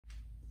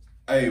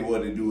Hey,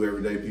 what it do,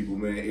 everyday people,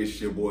 man?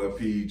 It's your boy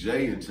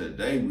PJ, and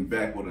today we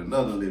back with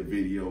another lit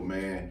video,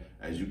 man.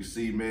 As you can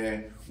see,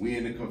 man, we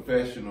in the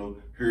confessional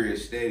here at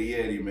Steady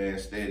Eddi, man.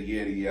 Steady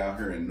Eddi out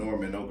here in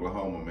Norman,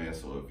 Oklahoma, man.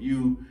 So if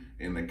you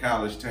in the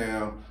college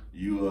town,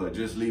 you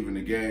just leaving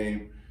the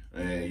game,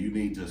 and you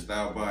need to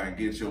stop by and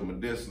get your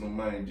medicinal,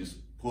 man, just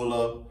pull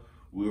up.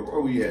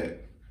 Where we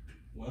at?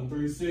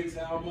 136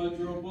 Hal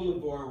Muldrow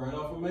Boulevard, right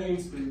off of Main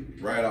Street.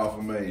 Right off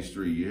of Main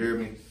Street, you hear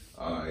me?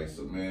 All right,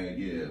 so man,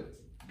 yeah.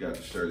 Got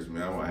the shirts,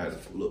 man. I might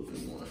have to pull up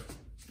in one.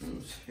 You know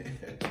what I'm saying?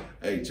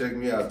 Hey, check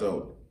me out,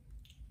 though.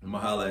 I'm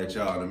going to holler at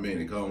y'all in a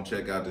minute. Go on,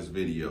 check out this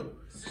video.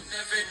 It's an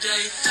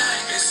everyday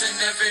thing. It's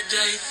an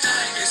everyday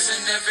thing. It's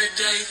an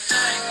everyday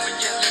thing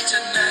when you let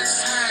your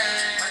nuts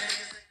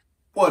hang.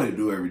 What it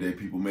do, everyday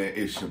people, man?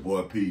 It's your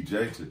boy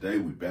PJ. Today,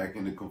 we back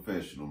in the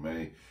confessional,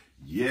 man.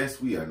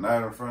 Yes, we are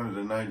not in front of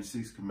the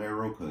 96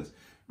 Camaro because,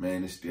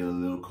 man, it's still a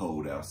little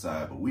cold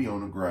outside, but we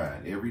on the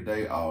grind every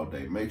day, all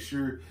day. Make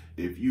sure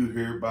if you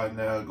here by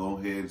now, go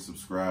ahead and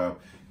subscribe.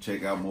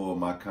 Check out more of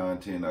my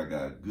content. I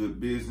got good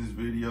business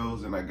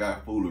videos and I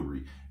got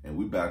foolery. And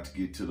we about to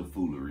get to the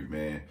foolery,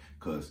 man.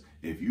 Because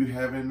if you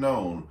haven't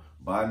known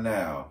by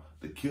now,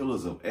 the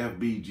killers of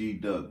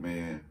FBG Duck,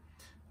 man,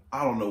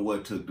 I don't know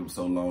what took them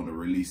so long to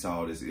release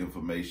all this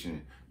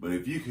information, but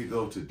if you could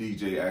go to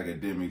DJ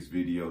Academic's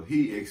video,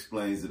 he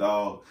explains it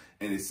all,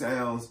 and it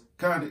sounds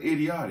kind of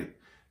idiotic.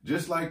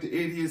 Just like the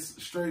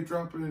idiots straight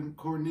dropping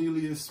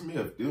Cornelius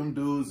Smith. Them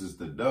dudes is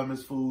the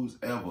dumbest fools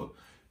ever,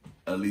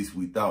 at least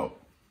we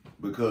thought.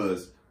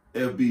 Because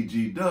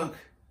FBG Duck,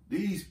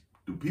 the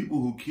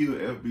people who kill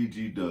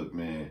FBG Duck,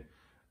 man,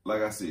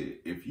 like I said,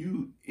 if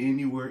you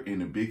anywhere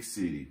in a big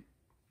city,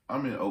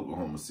 I'm in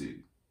Oklahoma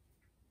City.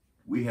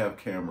 We have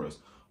cameras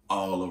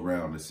all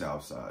around the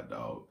South Side,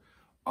 dog.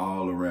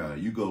 All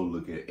around. You go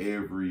look at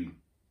every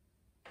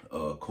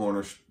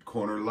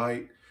corner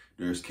light,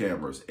 there's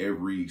cameras.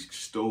 Every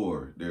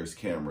store, there's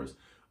cameras.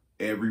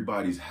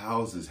 Everybody's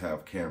houses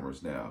have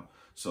cameras now.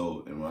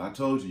 So, and when I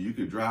told you, you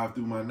could drive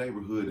through my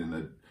neighborhood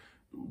and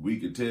we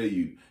could tell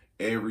you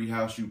every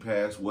house you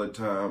pass, what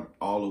time,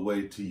 all the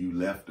way till you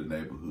left the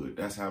neighborhood.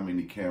 That's how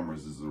many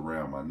cameras is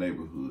around my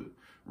neighborhood,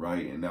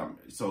 right? And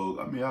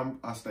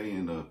I stay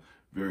in a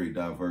very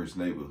diverse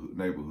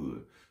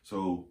neighborhood.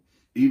 So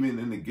even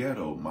in the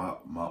ghetto,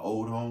 my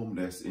old home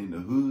that's in the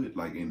hood,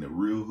 like in the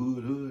real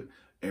hood,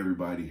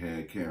 everybody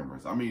had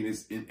cameras. I mean,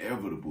 it's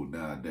inevitable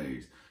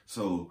nowadays.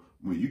 So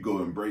when you go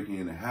and break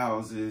into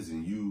houses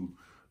and you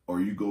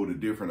go to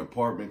different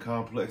apartment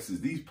complexes,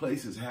 these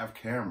places have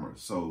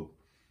cameras. So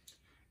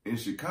in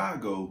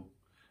Chicago,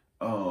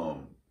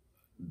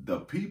 the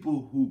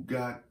people who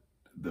got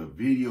the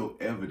video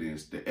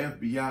evidence, the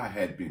FBI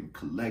had been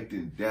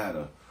collecting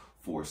data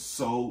for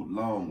so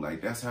long.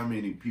 Like, that's how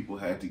many people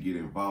had to get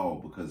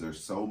involved, because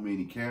there's so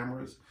many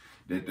cameras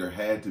that there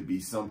had to be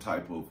some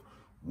type of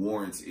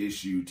warrants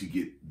issued to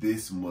get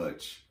this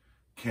much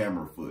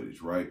camera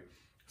footage, right?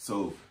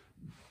 So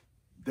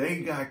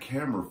they got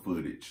camera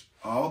footage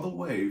all the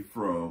way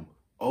from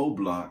O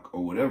Block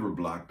or whatever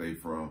block they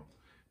from.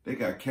 They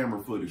got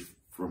camera footage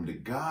from the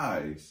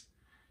guys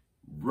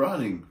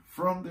running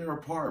from their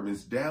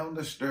apartments down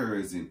the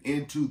stairs and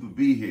into the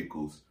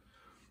vehicles,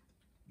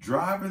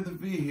 driving the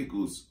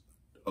vehicles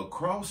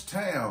across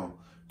town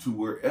to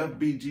where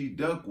FBG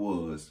Duck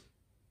was,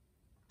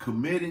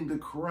 committing the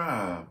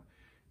crime.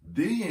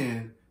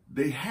 Then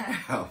they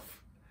have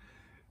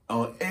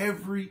on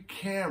every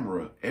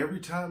camera, every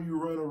time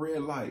you run a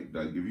red light,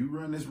 like if you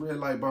run this red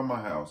light by my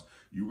house,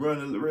 you run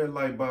a red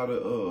light by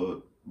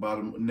the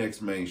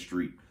next main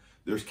street,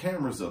 there's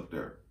cameras up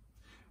there.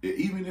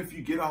 Even if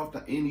you get off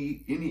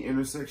any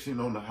intersection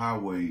on the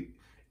highway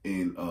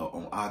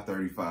on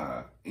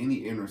I-35,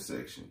 any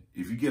intersection,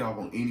 if you get off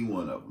on any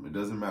one of them, it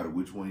doesn't matter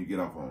which one you get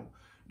off on,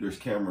 there's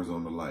cameras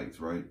on the lights,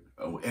 right?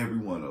 On every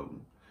one of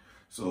them.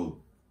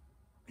 So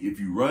if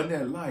you run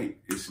that light,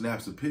 it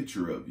snaps a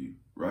picture of you,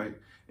 right?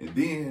 And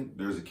then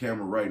there's a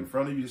camera right in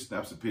front of you that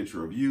snaps a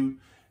picture of you.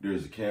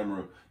 There's a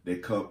camera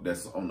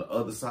that's on the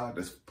other side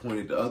that's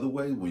pointed the other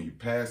way. When you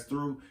pass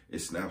through, it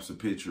snaps a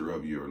picture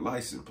of your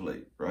license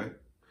plate, right?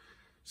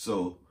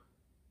 So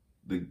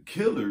the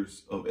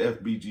killers of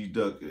FBG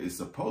Duck is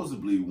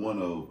supposedly one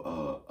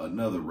of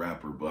another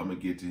rapper, but I'm gonna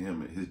get to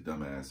him and his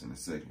dumb ass in a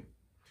second.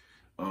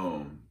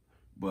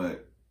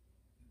 But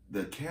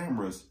the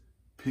cameras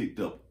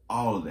picked up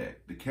all of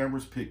that. The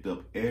cameras picked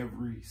up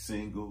every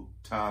single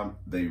time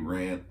they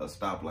ran a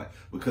stoplight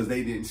because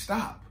they didn't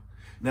stop.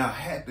 Now,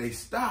 had they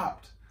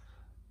stopped,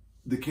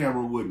 the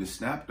camera wouldn't have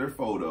snapped their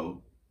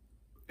photo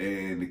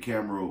and the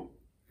camera,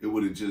 it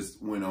would have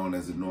just went on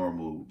as a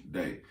normal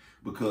day,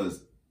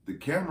 because the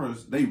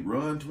cameras, they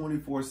run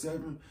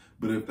 24/7,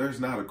 but if there's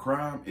not a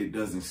crime, it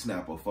doesn't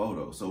snap a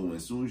photo. So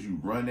as soon as you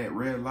run that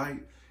red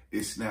light,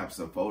 it snaps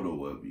a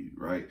photo of you,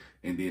 right?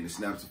 And then it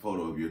snaps a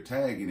photo of your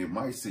tag, and it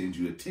might send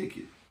you a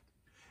ticket.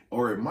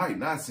 Or it might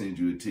not send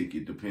you a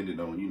ticket, depending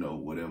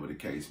on, whatever the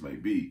case may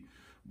be.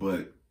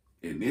 But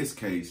in this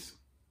case,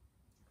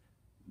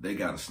 they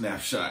got a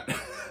snapshot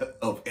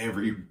of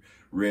every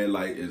red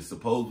light, and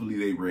supposedly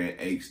they ran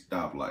 8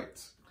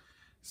 stoplights.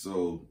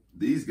 So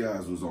these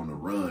guys was on the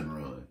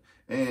run.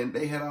 And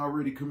they had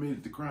already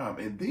committed the crime.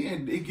 And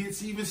then it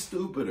gets even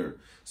stupider.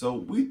 So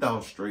we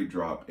thought straight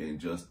drop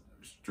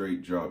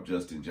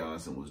Justin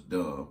Johnson was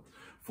dumb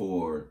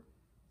for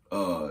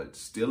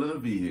stealing a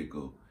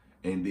vehicle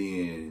and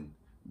then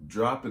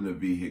dropping the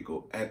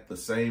vehicle at the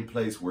same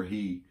place where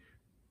he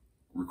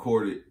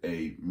recorded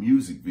a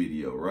music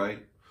video,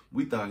 right?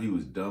 We thought he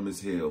was dumb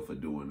as hell for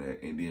doing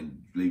that and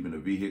then leaving the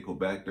vehicle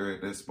back there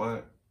at that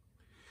spot.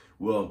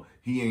 Well,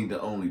 he ain't the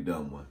only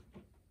dumb one.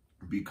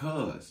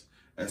 Because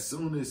as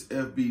soon as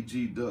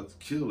FBG ducks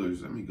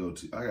killers, I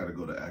gotta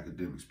go to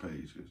academics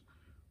pages.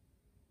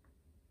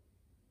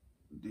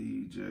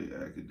 DJ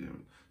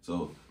Academic.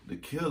 So the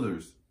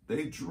killers,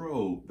 they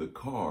drove the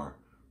car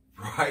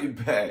right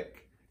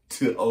back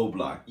to O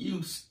Block.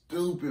 You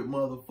stupid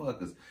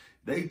motherfuckers.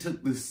 They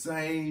took the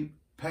same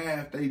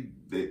path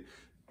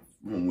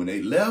when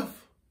they left,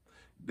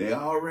 they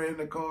all ran in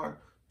the car,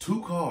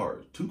 two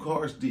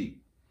cars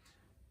deep.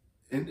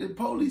 And the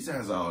police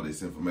has all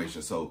this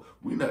information. So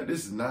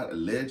this is not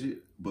alleged,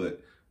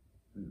 but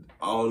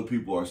all the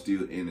people are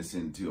still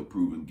innocent until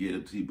proven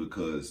guilty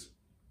because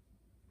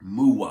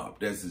Muwop,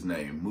 that's his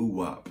name,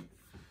 Muwop.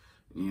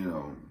 You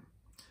know,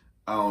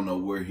 I don't know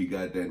where he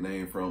got that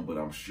name from, but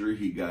I'm sure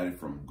he got it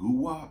from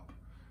Guwop.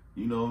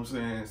 You know what I'm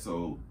saying?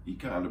 So he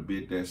kind of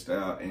bit that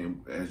style,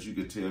 and as you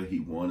could tell, he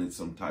wanted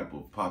some type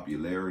of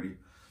popularity.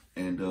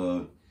 And,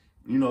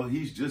 you know,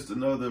 he's just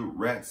another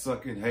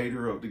rat-sucking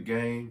hater of the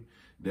game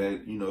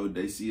that, you know,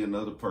 they see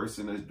another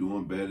person that's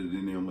doing better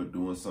than them or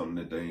doing something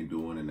that they ain't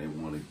doing, and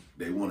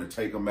they want to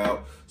take them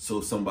out so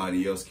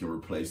somebody else can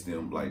replace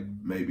them, like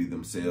maybe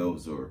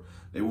themselves, or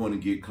they want to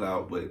get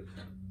clout. But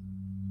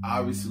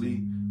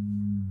obviously,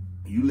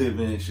 you live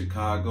in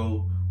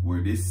Chicago,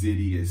 where this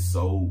city is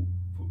so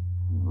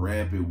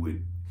rampant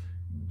with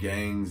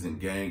gangs and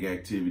gang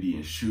activity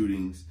and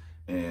shootings,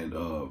 and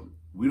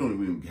we don't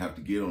even have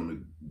to get on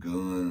the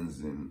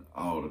guns and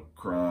all the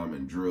crime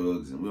and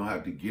drugs, and we don't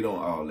have to get on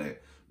all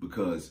that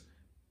because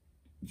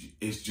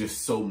it's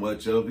just so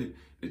much of it.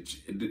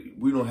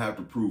 We don't have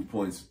to prove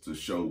points to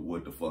show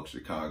what the fuck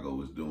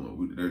Chicago is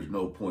doing. There's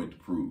no point to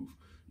prove,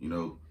 you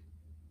know.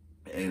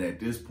 And at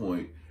this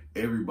point,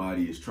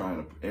 everybody is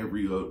trying to,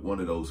 every one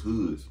of those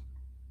hoods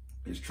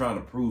is trying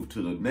to prove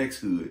to the next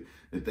hood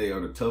that they are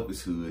the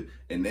toughest hood,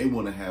 and they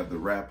want to have the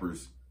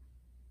rappers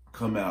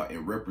come out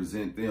and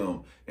represent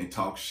them and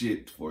talk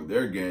shit for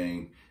their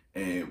gang.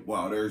 And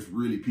while there's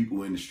really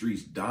people in the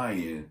streets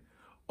dying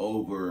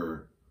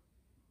over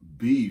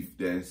beef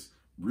that's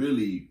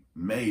really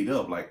made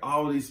up, like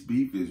all this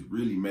beef is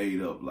really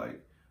made up.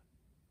 Like,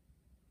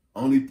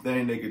 only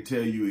thing they could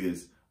tell you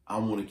is, I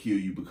want to kill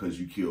you because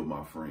you killed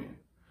my friend.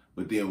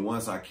 But then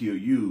once I kill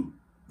you,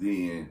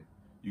 then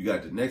you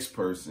got the next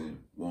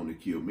person wanting to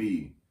kill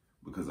me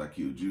because I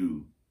killed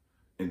you.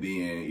 And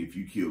then if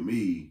you kill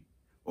me,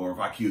 or if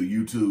I kill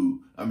you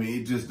too, I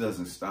mean, it just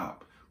doesn't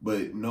stop.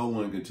 But no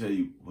one can tell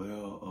you,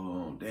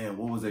 well, damn,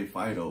 what was they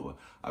fight over?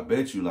 I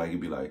bet you, like,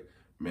 it'd be like,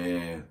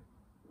 man,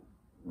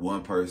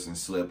 one person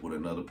slept with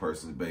another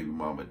person's baby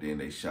mama, then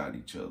they shot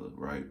each other,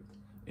 right?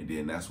 And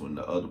then that's when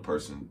the other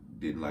person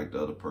didn't like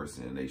the other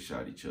person and they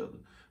shot each other.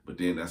 But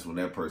then that's when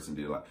that person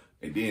did like,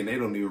 and then they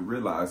don't even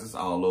realize it's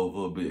all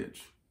over a bitch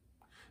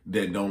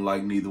that don't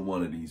like neither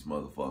one of these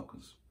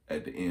motherfuckers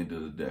at the end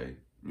of the day.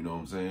 You know what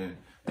I'm saying?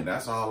 And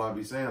that's all I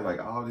be saying. Like,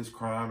 all this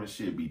crime and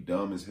shit be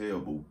dumb as hell,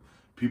 but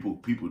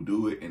people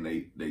do it, and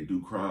they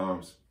do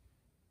crimes.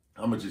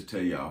 I'm gonna just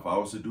tell y'all, if I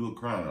was to do a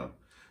crime,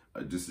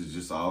 this is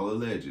just all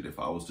alleged. If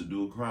I was to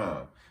do a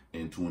crime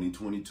in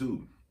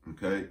 2022,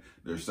 okay,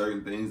 there's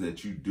certain things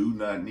that you do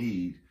not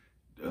need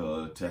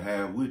to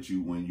have with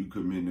you when you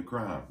commit a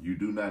crime. You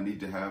do not need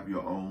to have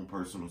your own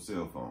personal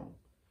cell phone.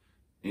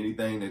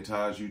 Anything that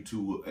ties you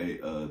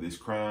to this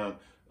crime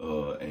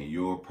and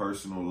your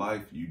personal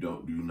life, you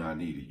do not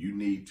need it. You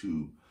need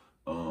to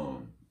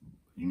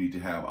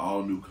have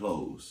all new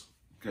clothes.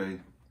 Okay,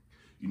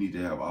 you need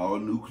to have all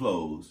new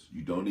clothes.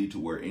 You don't need to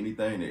wear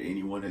anything that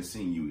anyone has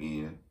seen you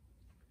in.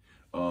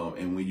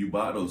 And when you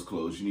buy those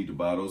clothes, you need to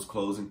buy those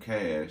clothes in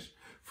cash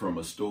from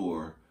a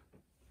store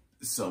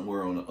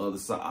somewhere on the other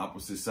side,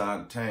 opposite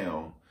side of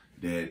town,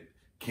 that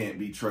can't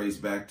be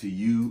traced back to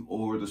you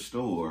or the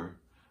store.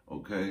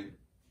 Okay.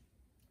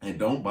 And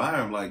don't buy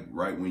them like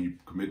right when you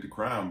commit the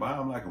crime. Buy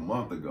them like a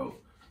month ago.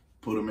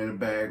 Put them in a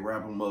bag,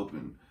 wrap them up,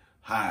 and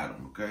hide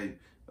them. Okay.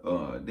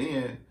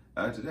 Then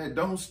after that,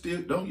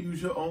 don't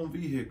use your own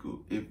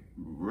vehicle.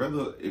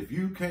 If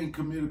you can't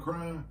commit a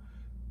crime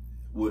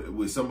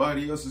with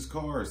somebody else's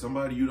car, or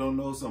somebody you don't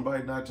know,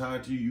 somebody not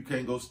tied to you, you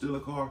can't go steal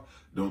a car.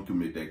 Don't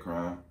commit that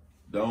crime.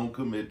 Don't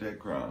commit that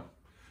crime.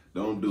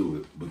 Don't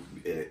do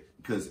it.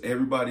 Because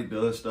everybody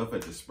does stuff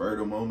at the spur of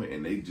the moment,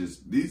 and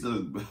these are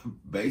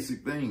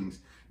basic things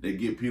that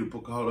get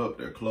people caught up.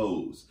 Their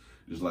clothes,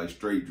 just like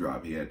Straight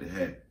Drop, he had the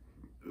hat.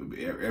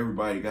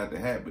 Everybody got the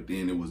hat, but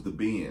then it was the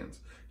Benz.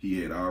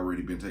 He had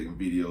already been taking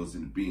videos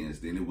in the Benz.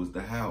 Then it was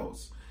the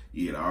house.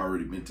 He had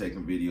already been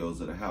taking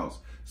videos of the house.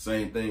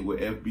 Same thing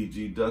with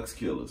FBG Ducks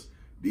Killers.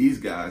 These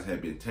guys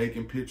had been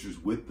taking pictures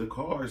with the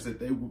cars that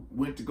they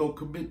went to go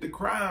commit the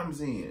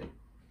crimes in.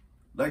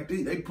 Like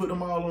they put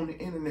them all on the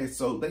internet,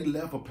 so they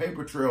left a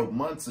paper trail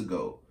months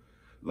ago.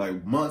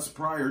 Like months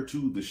prior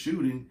to the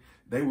shooting,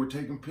 they were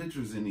taking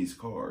pictures in these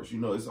cars. You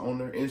know, it's on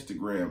their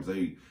Instagrams.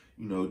 They,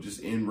 you know, just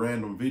in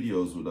random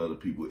videos with other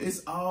people.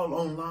 It's all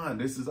online.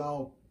 This is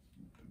all,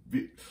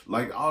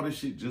 like all this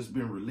shit just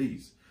been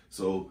released.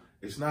 So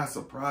it's not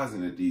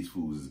surprising that these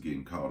fools is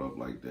getting caught up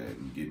like that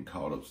and getting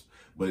caught up.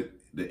 But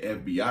the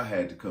FBI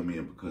had to come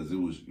in because it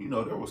was, you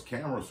know, there was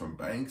cameras from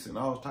banks and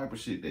all type of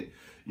shit that,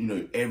 you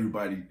know,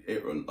 everybody,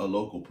 a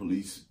local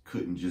police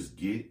couldn't just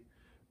get,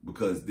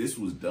 because this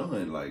was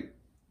done like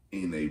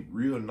in a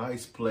real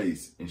nice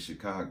place in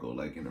Chicago,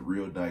 like in a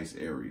real nice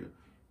area.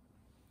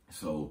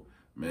 So,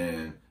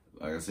 man,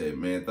 like I said,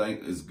 man,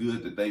 it's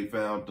good that they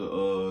found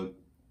the,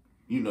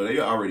 you know, they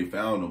already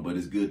found them, but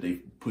it's good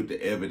they put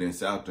the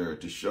evidence out there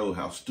to show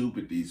how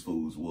stupid these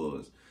fools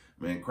was.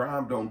 Man,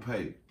 crime don't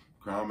pay.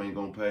 Crime ain't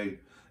gonna pay.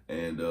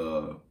 And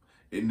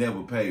it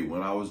never paid.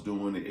 When I was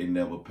doing it, it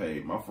never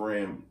paid. My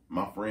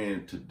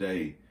friend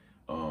today,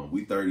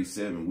 we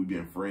 37. We've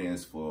been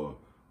friends for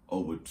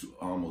over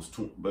almost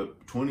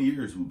 20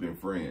 years. We've been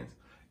friends.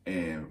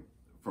 And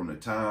from the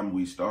time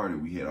we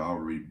started, we had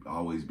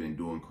always been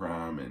doing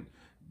crime and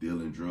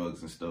dealing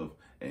drugs and stuff.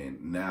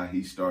 And now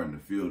he's starting to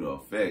feel the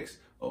effects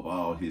of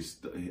all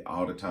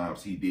the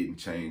times he didn't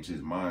change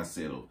his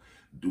mindset of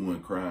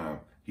doing crime.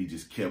 He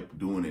just kept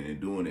doing it and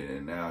doing it.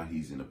 And now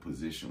he's in a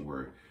position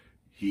where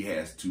he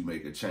has to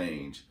make a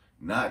change,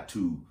 not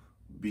to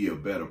be a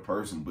better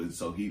person, but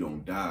so he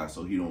don't die,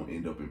 so he don't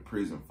end up in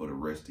prison for the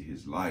rest of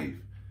his life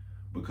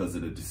because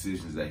of the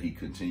decisions that he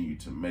continued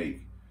to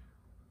make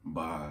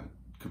by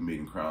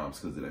committing crimes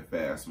because of that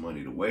fast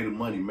money. The way the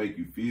money make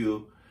you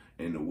feel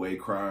and the way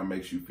crime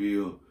makes you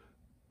feel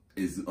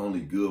is only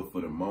good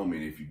for the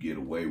moment if you get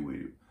away with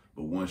it.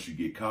 But once you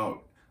get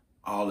caught,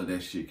 all of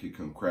that shit could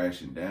come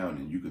crashing down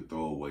and you could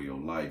throw away your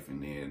life.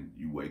 And then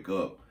you wake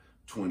up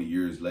 20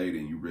 years later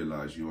and you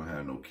realize you don't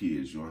have no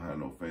kids, you don't have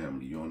no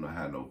family, you don't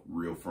have no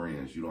real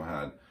friends,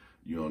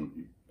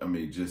 I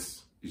mean,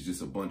 it's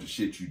just a bunch of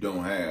shit you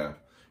don't have.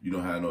 You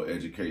don't have no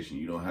education,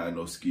 you don't have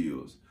no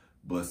skills,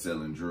 but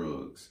selling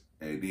drugs.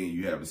 And then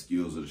you have the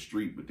skills of the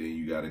street, but then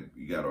you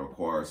gotta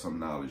acquire some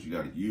knowledge. You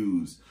gotta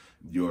use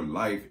your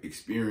life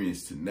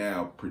experience to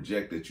now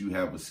project that you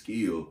have a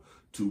skill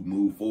to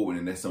move forward,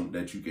 and that's something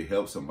that you can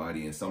help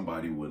somebody, and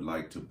somebody would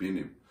like to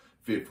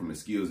benefit from the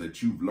skills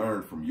that you've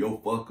learned from your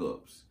fuck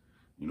ups.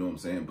 You know what I'm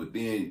saying? But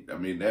then, I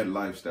mean, that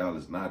lifestyle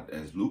is not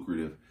as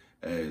lucrative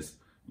as,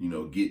 you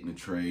know, getting a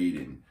trade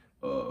and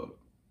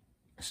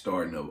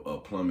starting a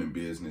plumbing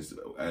business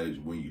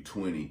when you're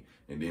 20,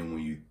 and then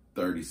when you're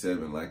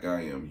 37, like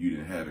I am, you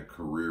didn't have a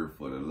career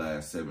for the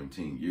last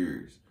 17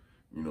 years.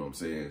 You know what I'm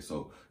saying?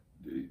 So,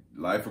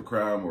 life of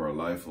crime or a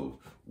life of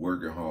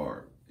working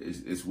hard,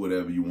 it's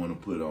whatever you want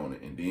to put on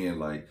it. And then,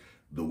 like,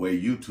 the way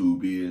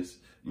YouTube is,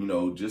 you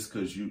know, just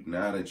because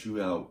now that you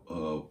have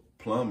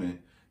plumbing,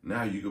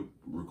 now you can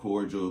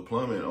record your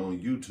plumbing on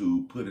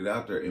YouTube, put it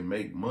out there, and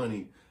make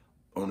money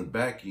on the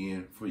back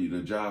end for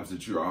the jobs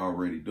that you're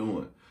already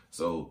doing.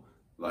 So,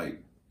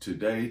 like,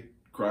 today,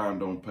 crime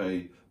don't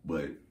pay,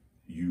 but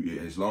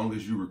as long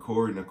as you're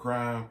recording a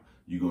crime,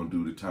 you're going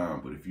to do the time.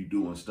 But if you're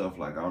doing stuff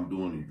like I'm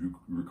doing, and you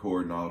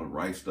recording all the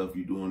right stuff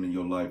you're doing in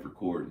your life,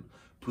 recording,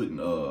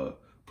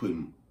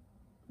 putting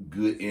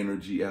good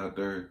energy out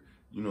there,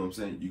 you know what I'm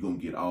saying? You're going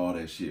to get all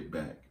that shit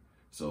back.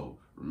 So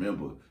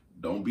remember,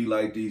 don't be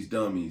like these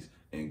dummies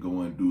and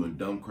going doing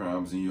dumb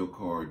crimes in your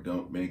car.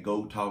 Man,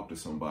 go talk to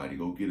somebody.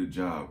 Go get a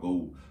job.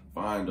 Go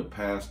find a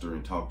pastor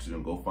and talk to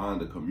them. Go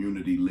find a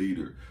community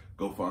leader.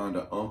 Go find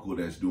an uncle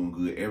that's doing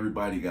good.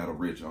 Everybody got a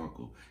rich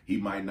uncle. He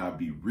might not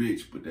be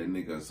rich, but that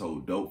nigga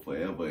sold dope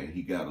forever and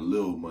he got a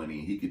little money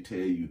and he could tell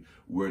you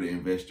where to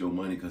invest your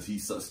money because he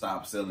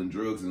stopped selling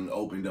drugs and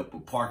opened up a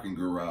parking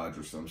garage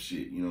or some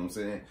shit. You know what I'm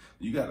saying?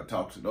 You got to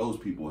talk to those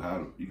people.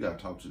 You got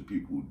to talk to the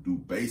people who do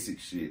basic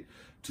shit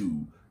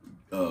to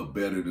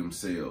better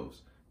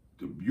themselves.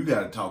 You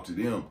got to talk to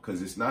them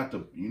because it's not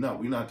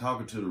we're not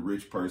talking to the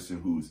rich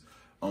person who's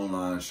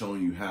online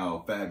showing you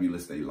how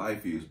fabulous their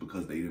life is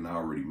because they didn't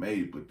already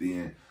made it, but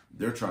then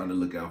they're trying to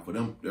look out for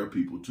their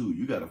people too.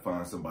 You got to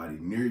find somebody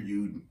near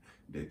you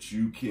that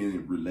you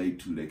can relate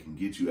to that can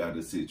get you out of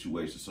the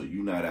situation, so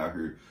you're not out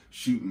here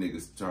shooting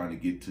niggas trying to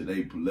get to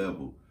their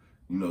level,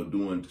 you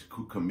know,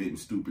 committing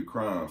stupid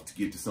crimes to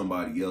get to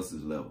somebody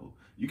else's level.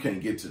 You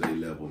can't get to their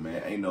level,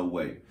 man. Ain't no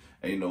way,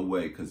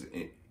 because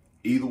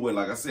either way,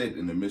 like I said,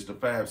 in the Mr.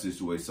 Fab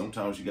situation,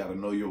 sometimes you got to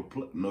know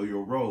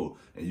your role,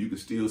 and you can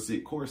still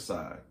sit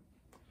courtside.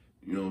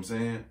 You know what I'm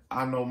saying?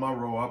 I know my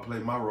role. I play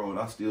my role, and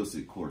I still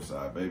sit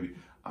courtside, baby.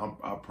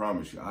 I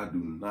promise you, I do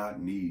not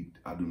need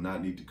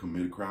to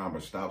commit a crime or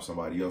stop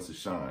somebody else's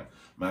shine.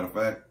 Matter of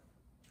fact,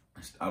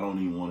 I don't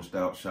even want to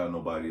stop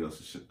nobody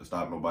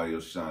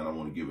else shine. I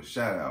want to give a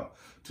shout out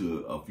to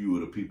a few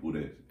of the people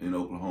that in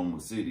Oklahoma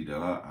City that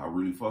I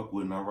really fuck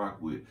with and I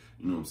rock with.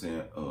 You know what I'm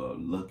saying?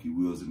 Lucky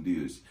Wheels and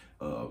Deals,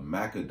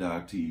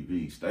 Macadoc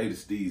TV, State of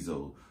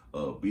Steezo,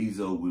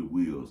 Bezo with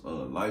Wheels,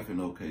 Life in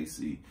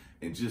OKC,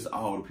 and just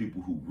all the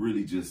people who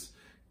really just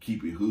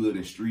keep it hood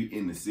and street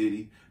in the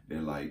city. They're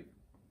like,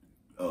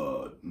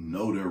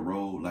 know their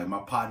role. Like my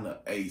partner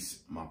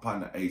Ace,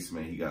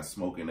 man, he got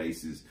Smoking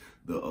Aces,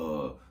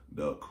 the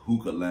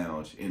hookah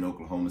lounge in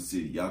Oklahoma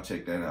City. Y'all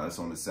check that out. It's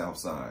on the south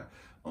side.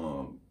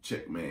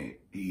 Check, man,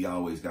 he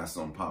always got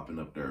something popping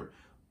up there.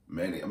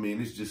 Man, I mean,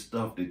 it's just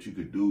stuff that you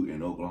could do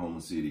in Oklahoma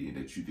City and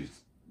that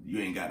you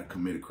ain't got to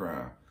commit a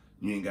crime.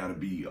 You ain't got to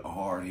be a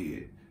hard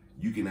head.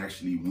 You can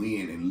actually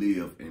win and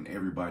live, and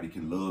everybody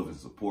can love and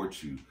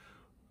support you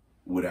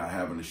without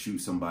having to shoot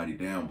somebody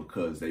down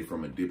because they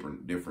from a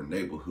different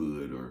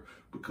neighborhood, or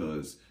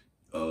because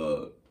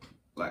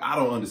like, I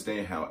don't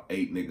understand how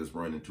 8 niggas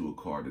run into a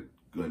car to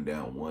gun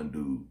down one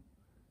dude.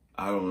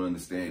 I don't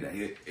understand that.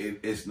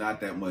 It's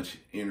not that much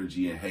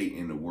energy and hate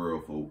in the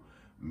world for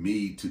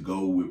me to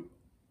go with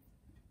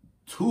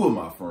 2 of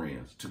my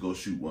friends to go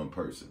shoot one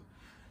person.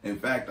 In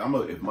fact,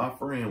 if my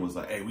friend was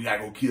like, hey, we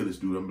gotta go kill this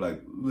dude, I'm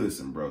like,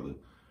 listen, brother,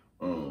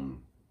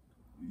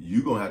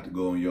 you gonna have to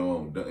go on your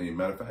own. As a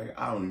matter of fact,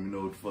 I don't even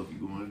know what the fuck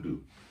you gonna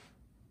do.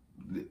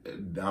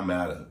 I'm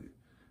out of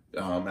it.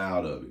 I'm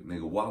out of it.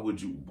 Nigga, why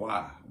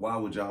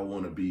would y'all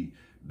want to be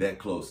that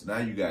close? Now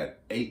you got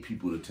 8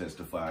 people to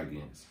testify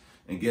against.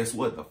 And guess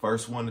what? The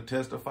first one to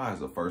testify is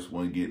the first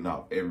one getting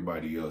off.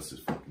 Everybody else is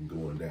fucking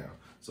going down.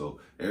 So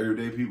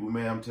everyday people,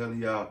 man, I'm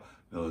telling y'all,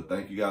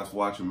 thank you guys for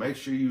watching. Make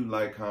sure you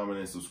like, comment,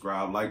 and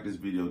subscribe. Like this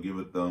video, give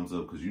it a thumbs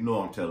up, because you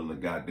know I'm telling the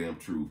goddamn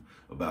truth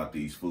about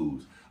these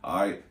fools. All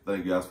right,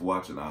 thank you guys for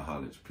watching. I'll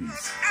holler at you.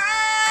 Peace.